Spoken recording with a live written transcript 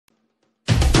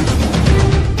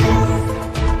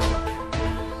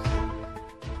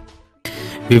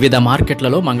వివిధ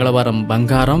మార్కెట్లలో మంగళవారం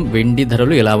బంగారం, వెండి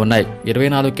ధరలు ఇలా ఉన్నాయి.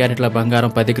 24 క్యారెట్ల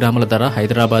బంగారం 10 గ్రాముల ధర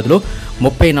హైదరాబాద్లో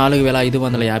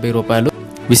 34,550 రూపాయలు,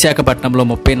 విశాఖపట్నంలో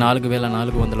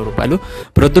 34,400 రూపాయలు,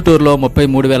 ప్రొద్దుటూరులో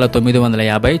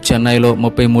 33,950, చెన్నైలో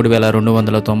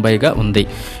 33,290గా ఉంది.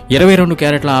 22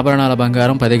 క్యారెట్ల ఆభరణాల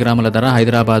బంగారం 10 గ్రాముల ధర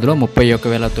హైదరాబాద్లో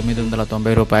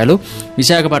 31,990 రూపాయలు,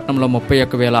 విశాఖపట్నంలో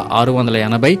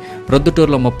 31,680,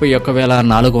 ప్రొద్దుటూరులో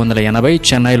 31,480,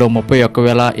 చెన్నైలో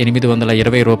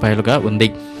 31,820 రూపాయలుగా ఉంది.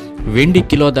 వెండి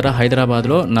కిలో ధర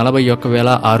హైదరాబాద్లో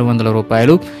 41,600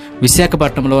 రూపాయలు,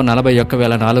 విశాఖపట్నంలో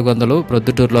 41,400,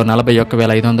 ప్రొద్దుటూరులో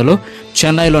 41,500,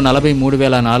 చెన్నైలో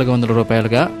 43,400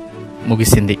 రూపాయలుగా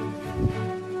ముగిసింది.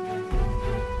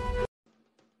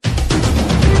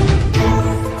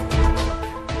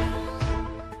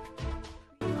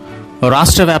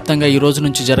 రాష్ట్ర వ్యాప్తంగా ఈ రోజు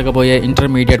నుంచి జరగబోయే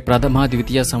ఇంటర్మీడియట్ ప్రథమ,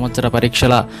 ద్వితీయ సంవత్సర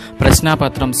పరీక్షల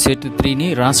ప్రశ్నాపత్రం సెట్ 3ని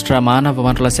రాష్ట్ర మానవ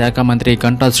వనరుల శాఖ మంత్రి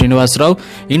Ganta Srinivasarao,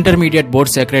 intermediate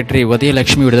board secretary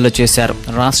Udayalakshmi విడుదల చేశారు.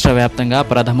 రాష్ట్ర వ్యాప్తంగా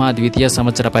ప్రథమ, ద్వితీయ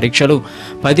సంవత్సర పరీక్షలు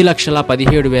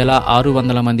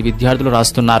 10,17,600 మంది విద్యార్థులు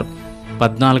రాస్తున్నారు.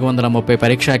 1,430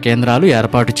 పరీక్షా కేంద్రాలు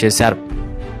ఏర్పాటు చేశారు.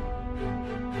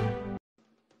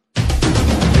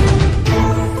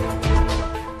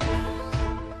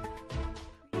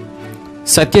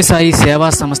 సత్యసాయి సేవా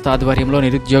సంస్థ ఆధ్వర్యంలో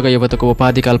నిరుద్యోగ యువతకు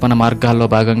ఉపాధి కల్పన మార్గాల్లో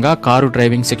భాగంగా కారు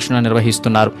డ్రైవింగ్ శిక్షణ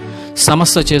నిర్వహిస్తున్నారు.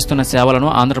 సంస్థ చేస్తున్న సేవలను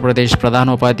ఆంధ్రప్రదేశ్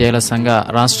ప్రధానోపాధ్యాయుల సంఘ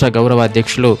రాష్ట్ర గౌరవ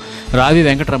అధ్యక్షులు రావి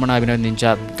వెంకటరమణ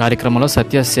అభినందించారు. కార్యక్రమంలో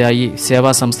సత్యసాయి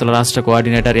సేవా సంస్థల రాష్ట్ర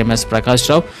కోఆర్డినేటర్ ఎంఎస్ ప్రకాష్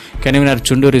రావు, convener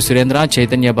Chunduri Surendra,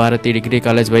 Chaitanya Bharati degree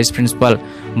college vice principal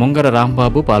Mungara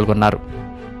Rambabu పాల్గొన్నారు.